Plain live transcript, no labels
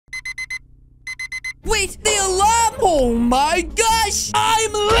Wait, the alarm! Oh my gosh!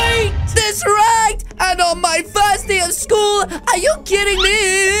 I'm late! That's right! And on my first day of school! Are you kidding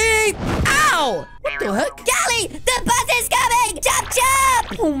me? Ow! What the heck? Callie, the bus is coming! Chop,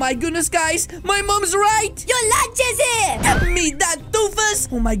 chop! Oh my goodness, guys! My mom's right! Your lunch is here! Give me that doofus!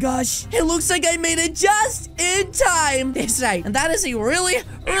 Oh my gosh! It looks like I made it just in time! That's right. And that is a really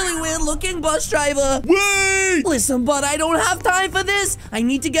weird looking bus driver. Wait! Listen, but I don't have time for this. I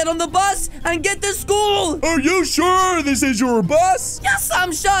need to get on the bus and get to school. Are you sure this is your bus? Yes,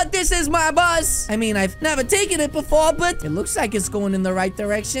 I'm sure this is my bus. I mean, I've never taken it before, but it looks like it's going in the right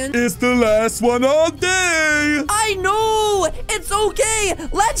direction. It's the last one all day. I know. It's okay.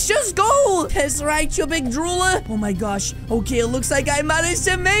 Let's just go. That's right, you big drooler. Oh my gosh. Okay, it looks like I managed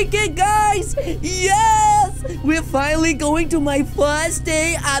to make it, guys. Yes. We're finally going to my first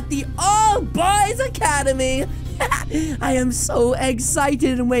day at the All Boys Academy. I am so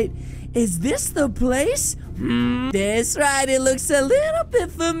excited. And wait, is this the place? That's right. It looks a little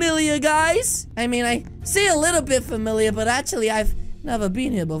bit familiar, guys. I mean, I say a little bit familiar, but actually, I've never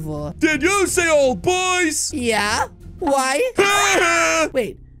been here before. Did you say old boys? Yeah. Why?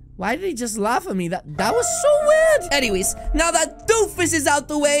 Wait. Why did he just laugh at me? That was so weird. Anyways, now that doofus is out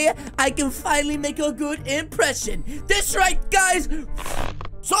the way, I can finally make a good impression. That's right, guys.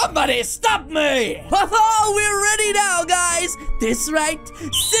 Somebody stop me! Oh, we're ready now, guys! That's right,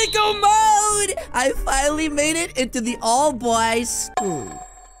 sicko mode! I finally made it into the all-boys school.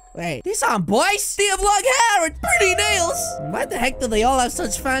 Wait, these aren't boys? They have long hair and pretty nails! Why the heck do they all have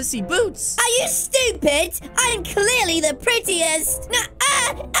such fancy boots? Are you stupid? I'm clearly the prettiest!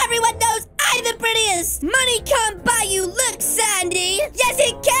 Everyone knows I'm the prettiest! Money can't buy you looks, Sandy! Yes,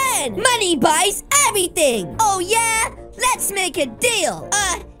 it can! Money buys everything! Oh, yeah? Let's make a deal!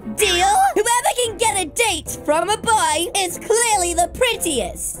 Deal? Whoever can get a date from a boy is clearly the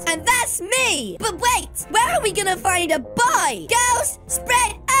prettiest. And that's me! But wait, where are we gonna find a boy? Girls,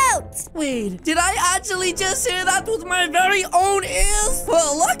 spread out! Wait, did I actually just hear that with my very own ears?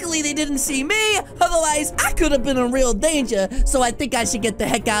 Well, luckily they didn't see me. Otherwise, I could have been in real danger. So I think I should get the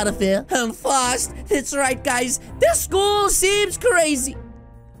heck out of here. And fast. That's right, guys. This school seems crazy.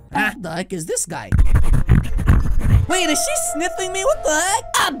 What the heck is this guy? Wait, is she sniffing me? What the heck?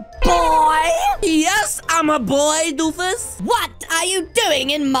 A boy? Yes, I'm a boy, doofus. What are you doing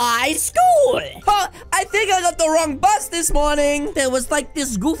in my school? Huh, I think I got the wrong bus this morning. There was like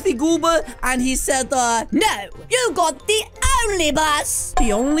this goofy goober, and he said, No, you got the only bus.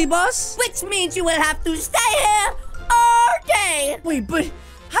 The only bus? Which means you will have to stay here all day. Wait, but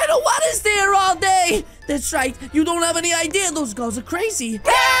I don't want to stay here all day. That's right. You don't have any idea. Those girls are crazy.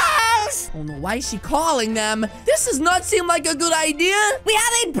 Girls! Oh no, why is she calling them? This does not seem like a good idea. We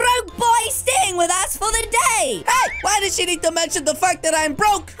have a broke boy staying with us for the day. Hey, why does she need to mention the fact that I'm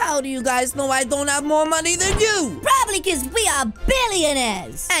broke? How do you guys know I don't have more money than you? Probably because we are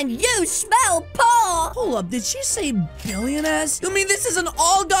billionaires. And you smell poor. Hold up, did she say billionaires? You mean this is an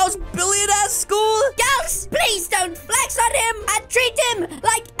all-girls billionaire school? Girls, please don't flex on him and treat him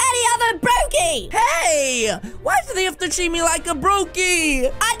like any other brokey. Hey, why do they have to treat me like a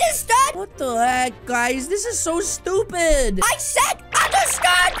brokey? Understood? What the heck, guys? This is so stupid. I said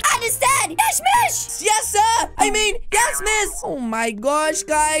understood. Understand? Yes, miss. Yes, sir. I mean, yes, miss. Oh my gosh,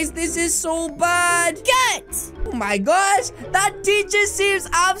 guys, this is so bad. Good. Oh my gosh, that teacher seems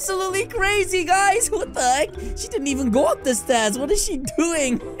absolutely crazy, guys. What the heck? She didn't even go up the stairs. What is she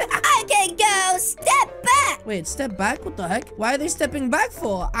doing? Okay, girls, step back. Wait, step back? What the heck? Why are they stepping back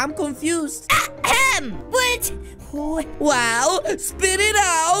for? I'm confused. Would... Wow, spit it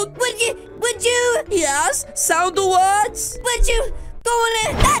out. Would you... Yes, sound the words. Would you go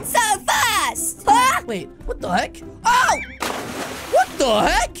on it? Not so fast. Huh? Wait, what the heck? Oh! What the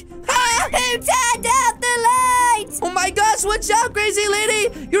heck? Who turned out the lights? Oh my gosh, watch out, crazy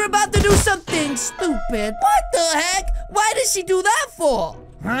lady. You're about to do something stupid. What the heck? Why did she do that for?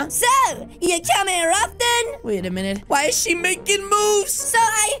 Huh? So, you come here often? Wait a minute. Why is she making moves? So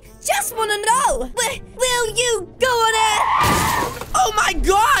I just want to know, will you go on it? Oh my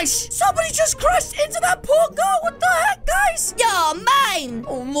gosh! Somebody just crashed into that poor girl. What the heck, guys? You're mine.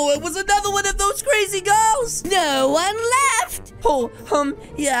 Oh no, it was another one of those crazy girls. No one left. Oh,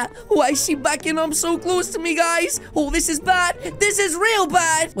 yeah. Why is she backing up so close to me, guys? Oh, this is bad. This is real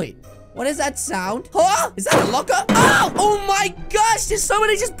bad. Wait. What is that sound? Huh? Is that a locker? Oh! Oh my gosh! Did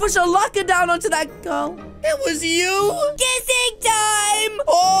somebody just push a locker down onto that girl? It was you? Kissing time!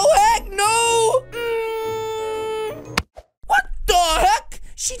 Oh, heck no! What the heck?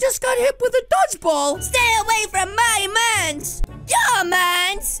 She just got hit with a dodgeball. Stay away from my mans! Your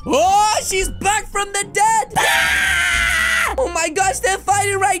mans! Oh, she's back from the dead! Ah! Oh my gosh, they're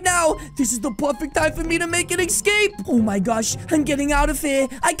fighting right now. This is the perfect time for me to make an escape. Oh my gosh, I'm getting out of here.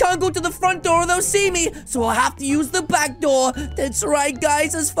 I can't go to the front door or they'll see me, so I'll have to use the back door. That's right,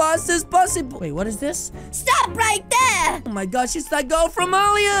 guys, as fast as possible. Wait, what is this? Stop right there! Oh my gosh, it's that girl from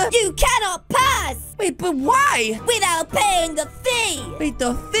earlier. You cannot pass Wait, but why? without paying the fee! Wait,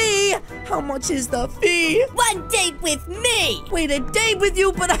 the fee? How much is the fee? 1 date with me! Wait, a date with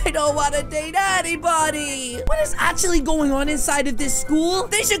you, but I don't want to date anybody. What is actually going on inside of this school?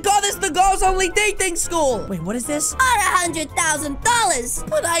 They should call this the girls only dating school. Wait, what is this? Or $100,000!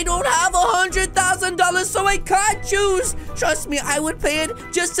 But I don't have $100,000, so I can't choose. Trust me, I would pay it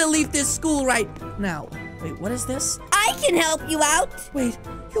just to leave this school right now. Wait, what is this? I can help you out! Wait,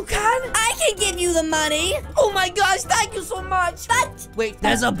 you can? I can give you the money! Oh my gosh, thank you so much. But Wait,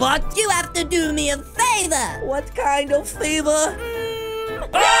 there's a but? you have to do me a favor! What kind of favor?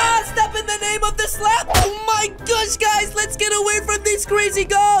 Ah, step in the name of the slap! Oh my gosh, guys, let's get away from these crazy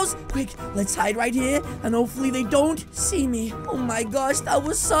girls! Quick, let's hide right here, and hopefully they don't see me. Oh my gosh, that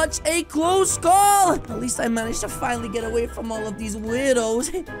was such a close call! At least I managed to finally get away from all of these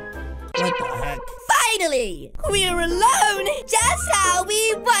weirdos. What the heck? Finally! We're alone! Just how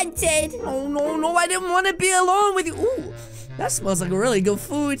we wanted! Oh, no, I didn't want to be alone with you. Ooh, that smells like really good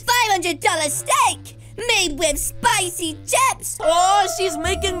food. $500 steak! Made with spicy chips! Oh, she's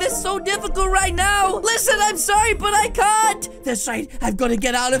making this so difficult right now. Listen, I'm sorry, but I can't. That's right. I've got to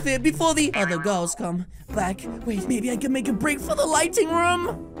get out of here before the other girls come back. Wait, maybe I can make a break for the lighting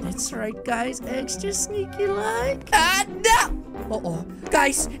room. That's right, guys. Extra sneaky like. Ah, no! Uh-oh.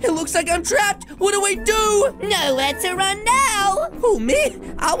 Guys, it looks like I'm trapped. What do I do? Nowhere to run now! Who, me?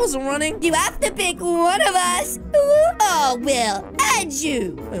 I wasn't running. You have to pick one of us, or we'll add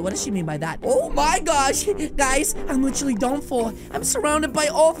you! Wait, what does she mean by that? Oh my gosh. Guys, I'm literally done for. I'm surrounded by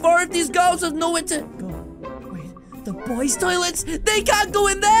all 4 of these girls with nowhere to go. Wait, the boys' toilets? They can't go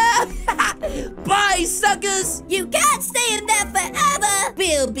in there! Bye, suckers! You can't stay in there forever!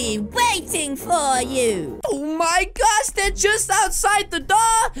 We'll be waiting for you! Oh my gosh, they're just outside the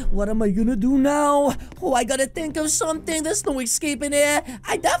door! What am I gonna do now? Oh, I gotta think of something. There's no escaping here.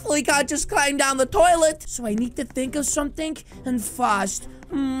 I definitely can't just climb down the toilet. So I need to think of something and fast.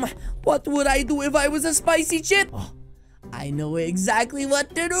 What would I do if I was a spicy chip? Oh, I know exactly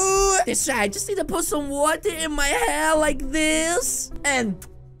what to do. That's right, I just need to put some water in my hair like this. And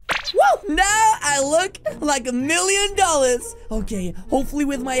whoa, now I look like $1 million. Okay, hopefully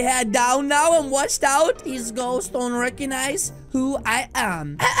with my hair down now and washed out, these girls don't recognize who I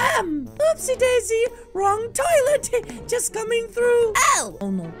am. Oopsie daisy, wrong toilet. Just coming through. Oh!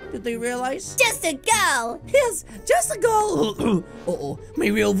 Oh no, did they realize? Just a girl! Yes, just a girl. Uh-oh, my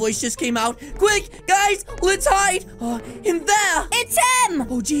real voice just came out. Quick, guys, let's hide. In there. It's him!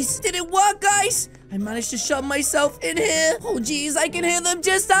 Oh, geez, did it work, guys? I managed to shove myself in here. Oh, geez, I can hear them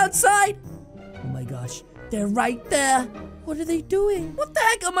just outside. Oh my gosh, they're right there. What are they doing? What the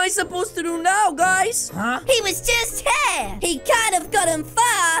heck am I supposed to do now, guys? Huh? He was just here! He kind of got him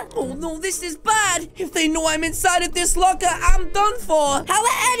far! Oh no, this is bad. If they know I'm inside of this locker, I'm done for. How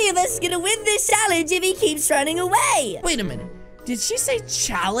are any of us gonna win this challenge if he keeps running away? Wait a minute. Did she say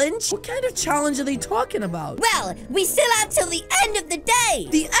challenge? What kind of challenge are they talking about? Well, we still have till the end of the day!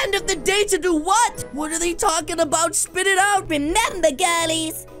 The end of the day to do what? What are they talking about? Spit it out. Remember,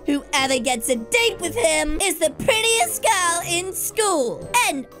 girlies, whoever gets a date with him is the prettiest girl in school.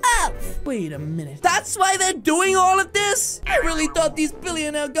 End of. Wait a minute. That's why they're doing all of this? I really thought these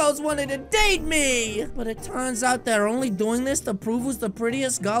billionaire girls wanted to date me. But it turns out they're only doing this to prove who's the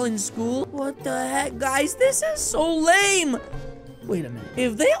prettiest girl in school. What the heck, guys? This is so lame. Wait a minute.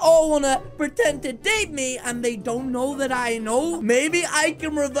 If they all want to pretend to date me and they don't know that I know, maybe I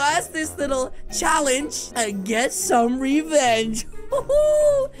can reverse this little challenge and get some revenge.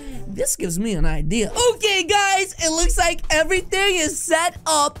 This gives me an idea. Okay, guys, it looks like everything is set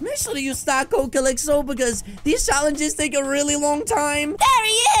up. Make sure to use stock code Calixo because these challenges take a really long time. There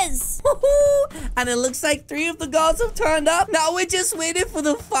he is! And it looks like 3 of the girls have turned up. Now we're just waiting for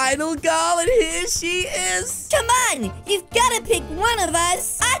the final girl, and here she is. Come on, you've got to pick one of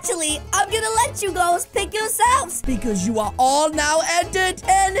us. Actually, I'm gonna let you girls pick yourselves. Because you are all now entered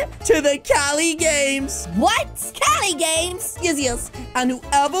into the Cali Games. What? Cali Games? Yes. And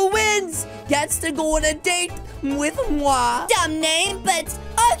whoever wins gets to go on a date with moi. Dumb name, but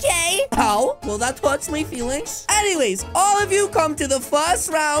okay. How? Well, that hurts my feelings. Anyways, all of you come to the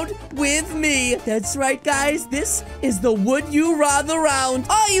first round with me. That's right, guys. This is the Would You Rather round.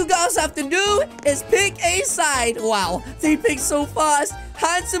 All you guys have to do is pick a side. Wow, they picked so fast.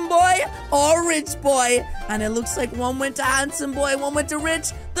 Handsome boy or rich boy. And it looks like one went to handsome boy, one went to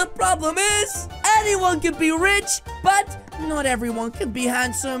rich. The problem is, anyone can be rich, but not everyone can be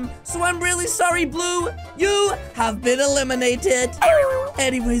handsome. So I'm really sorry, Blue. You have been eliminated.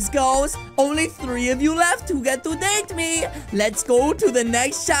 Anyways, girls, only 3 of you left who get to date me. Let's go to the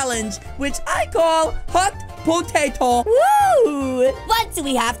next challenge, which I call Hot Potato. Woo! What do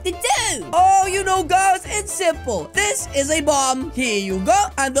we have to do? Oh, you know, girls, it's simple. This is a bomb. Here you go.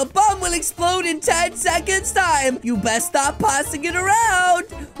 And the bomb will explode in 10 seconds time. You best stop passing it around.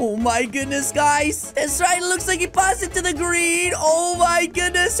 Oh my goodness, guys. That's right. It looks like he passed it to the green. Oh my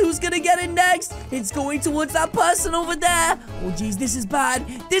goodness. Who's gonna get it next? It's going towards that person over there. Oh, geez. This is bad.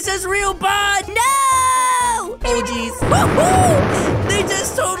 This is real bad. No! Oh, geez. Woohoo! They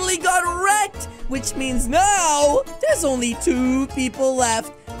just totally got wrecked. Which means now there's only 2 people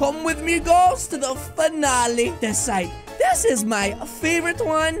left. Come with me, girls, to the finale. This side. This is my favorite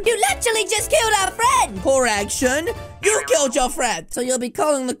one. You literally just killed our friend. Correction. You killed your friend. So you'll be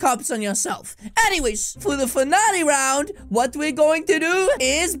calling the cops on yourself. Anyways, for the finale round, what we're going to do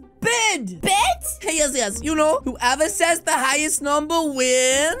is bid. Bid? Yes. You know, whoever says the highest number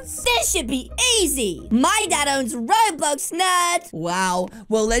wins. This should be easy. My dad owns Roblox, nerd. Wow.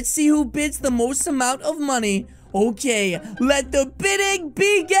 Well, let's see who bids the most amount of money. Okay, let the bidding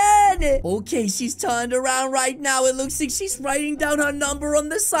begin. Okay, she's turned around right now. It looks like she's writing down her number on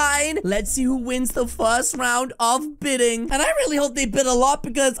the sign. Let's see who wins the first round of bidding. And I really hope they bid a lot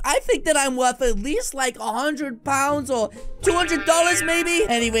because I think that I'm worth at least like £100 or $200 maybe.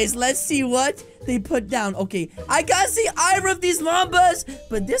 Anyways, let's see what they put down. Okay, I can't see either of these numbers,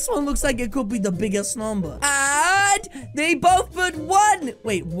 but this one looks like it could be the biggest number. And they both put 1.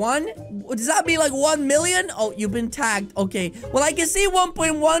 Wait, 1? Does that mean like 1 million? Oh, you've been tagged. Okay, well, I can see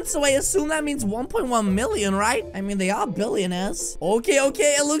 1.1, so I assume that means 1.1 million, right? I mean, they are billionaires. Okay,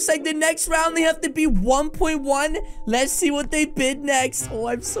 it looks like the next round they have to be 1.1. Let's see what they bid next. Oh,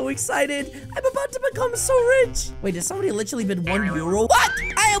 I'm so excited. I'm about to become so rich. Wait, did somebody literally bid €1? What?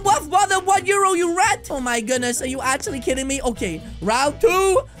 I am worth more than €1, you rat. Oh my goodness, are you actually kidding me? Okay, round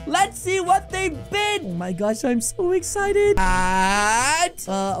 2. Let's see what they bid. Oh my gosh, I'm so excited. And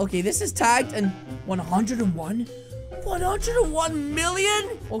okay, this is tagged and 101. 101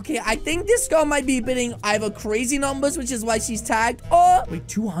 million? Okay, I think this girl might be bidding either crazy numbers, which is why she's tagged, or wait,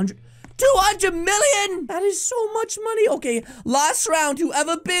 200 million? That is so much money. Okay, last round.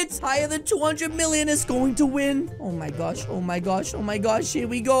 Whoever bids higher than 200 million is going to win. Oh my gosh. Here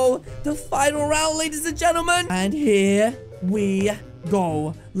we go. The final round, ladies and gentlemen. And here we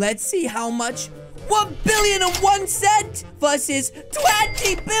go. Let's see how much. 1,000,000,001 versus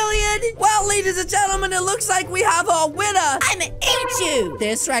 20 billion. Well, ladies and gentlemen, it looks like we have our winner. I'ma eat you.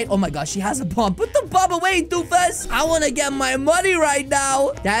 That's right. Oh my gosh, she has a bomb. Put the bomb away, doofus. I want to get my money right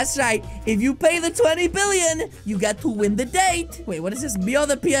now. That's right. If you pay the 20 billion, you get to win the date. Wait, what is this? Me or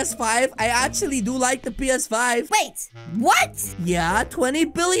the PS5? I actually do like the PS5. Wait, what? Yeah, 20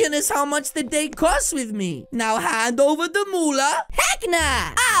 billion is how much the date costs with me. Now hand over the moolah. Heck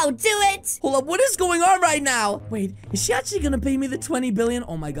nah. I'll do it. Hold up, what is going on right now? Wait, is she actually gonna pay me the 20 billion?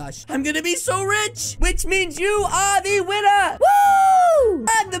 Oh my gosh, I'm gonna be so rich, which means you are the winner. Woo!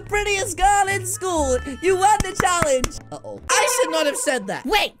 I'm the prettiest girl in school. You won the challenge. Uh-oh, I should not have said that.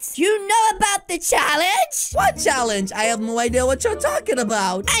 Wait, you know about the challenge? What challenge? I have no idea what you're talking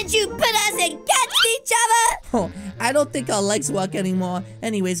about. And you put us against each other? Oh, I don't think our legs work anymore.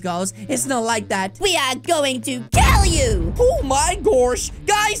 Anyways, girls, it's not like that. We are going to kill you. Oh my gosh.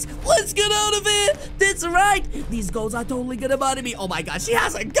 Guys, let's get out of here. That's right. These girls are totally gonna bother me. Oh my gosh, she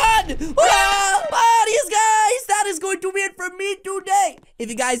has a gun. Yes, guys, that is going to be it for me today. If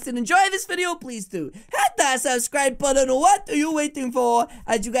you guys did enjoy this video, please do hit that subscribe button. What are you waiting for?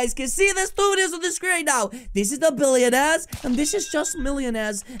 As you guys can see, there's 2 videos on the screen right now. This is the Billionaires, and this is just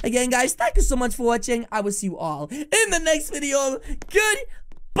Millionaires. Again, guys, thank you so much for watching. I will see you all in the next video. Good